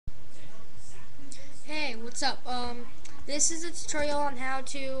What's up? This is a tutorial on how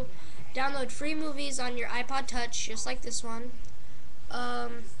to download free movies on your iPod Touch, just like this one,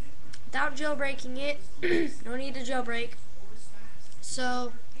 without jailbreaking it. No need to jailbreak.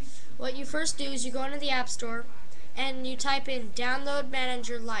 So, what you first do is you go into the App Store and you type in Download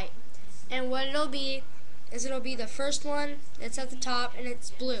Manager Lite, and what it'll be is the first one. It's at the top and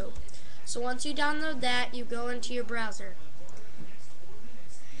it's blue. So once you download that, you go into your browser.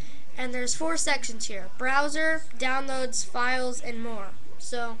 And there's 4 sections here: browser, downloads, files, and more.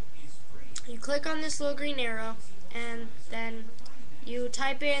 So you click on this little green arrow and then you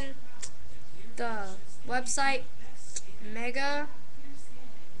type in the website Mrpwnjuice.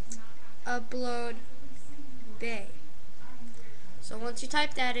 So once you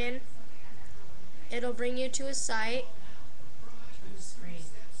type that in, it'll bring you to a site.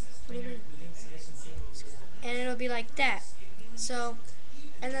 What do you mean? And it'll be like that. So,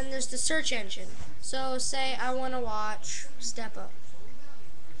 and then there's the search engine. So say I want to watch Step Up.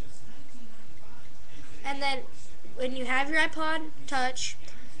 And then when you have your iPod Touch,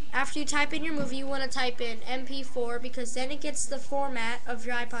 after you type in your movie, you want to type in MP4 because then it gets the format of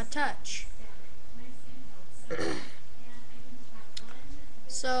your iPod Touch.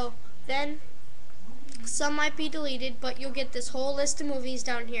 So then some might be deleted, but you'll get this whole list of movies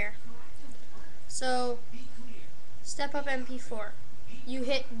down here. So Step Up MP4. You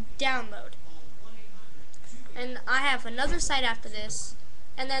hit download. And I have another site after this,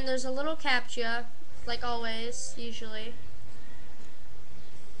 and then there's a little CAPTCHA, like always, usually.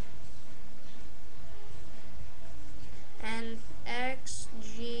 And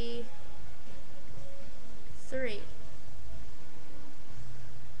XG3.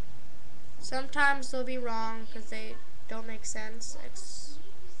 Sometimes they'll be wrong because they don't make sense.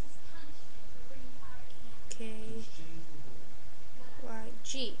 XKYG.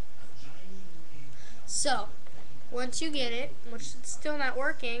 So, once you get it, which is still not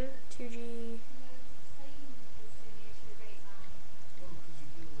working, 2G.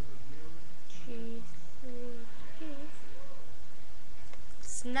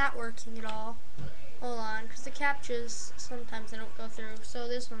 It's not working at all. Hold on, because the CAPTCHAs, sometimes they don't go through. So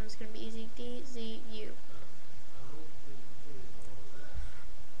this one is going to be easy. DZU.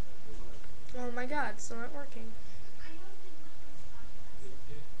 Oh my god, it's still not working.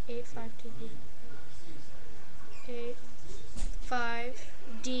 852.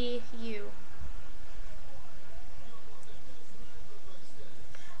 85DU.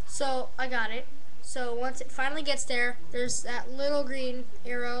 So I got it. So once it finally gets there, there's that little green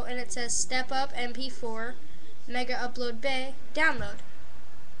arrow and it says Step Up MP4 Mega Upload Bay Download.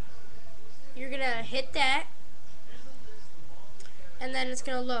 You're gonna hit that and then it's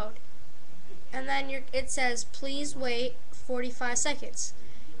gonna load. And then it says please wait 45 seconds.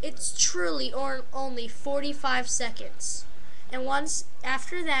 It's truly only 45 seconds. And once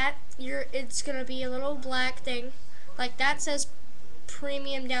after that, it's gonna be a little black thing like that says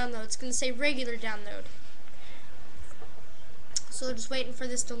premium download. It's going to say regular download. So just waiting for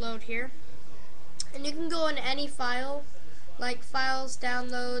this to load here. And you can go into any file, like files,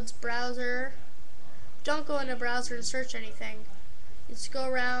 downloads, browser. Don't go into browser and search anything. Just go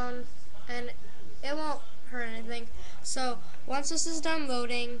around and it won't hurt anything. So once this is done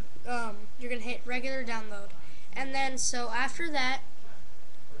loading, you're going to hit regular download. And then so after that,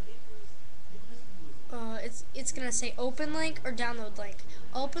 it's gonna say open link or download link.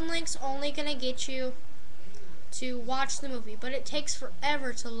 Open link's only gonna get you to watch the movie, but it takes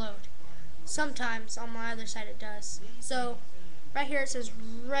forever to load. Sometimes on my other side it does. So right here it says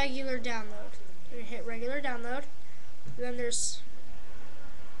regular download. You're gonna hit regular download. Then there's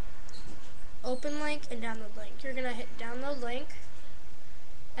open link and download link. You're gonna hit download link,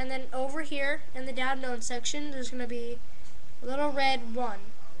 and then over here in the download section there's gonna be a little red 1.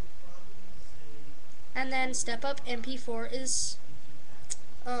 And then Step Up MP4 is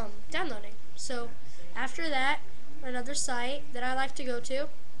downloading. So after that, another site that I like to go to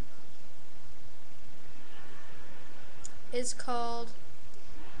is called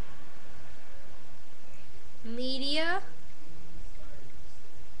Media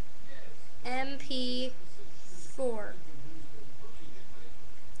MP4.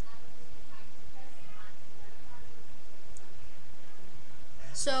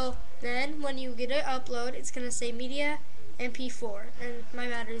 So then when you get it upload, it's going to say Media MP4. And my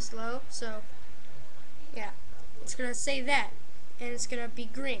battery's low, so yeah. It's going to say that. And it's going to be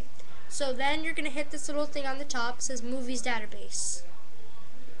green. So then you're going to hit this little thing on the top. It says Movies Database.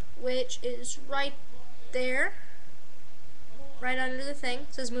 Which is right there. Right under the thing.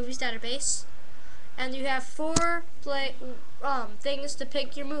 It says Movies Database. And you have 4 things to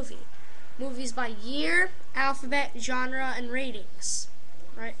pick your movie. movies by year, alphabet, genre, and ratings.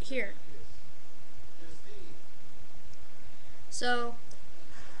 Right here. So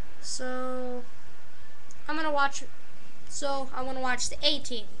I'm gonna watch. So I want to watch the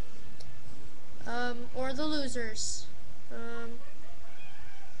A-Team, or the Losers.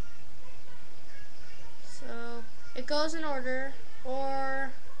 So it goes in order,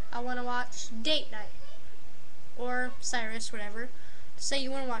 or I want to watch Date Night, or Cyrus, whatever. Say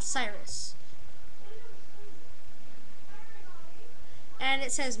you want to watch Cyrus. And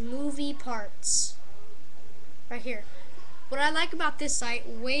it says movie parts right here. What I like about this site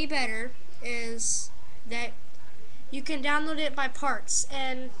way better is that you can download it by parts,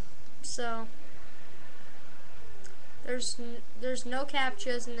 and so there's no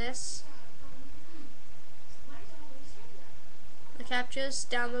captchas in this. The captchas,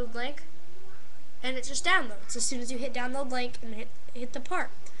 download link, and it just downloads as soon as you hit download link and hit the part.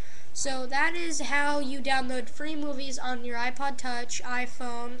 So that is how you download free movies on your iPod Touch,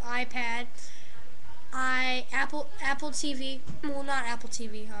 iPhone, iPad, Apple TV. Well, not Apple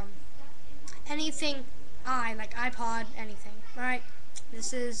TV. Anything like iPod, anything. All right.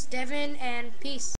 This is Devin, and peace.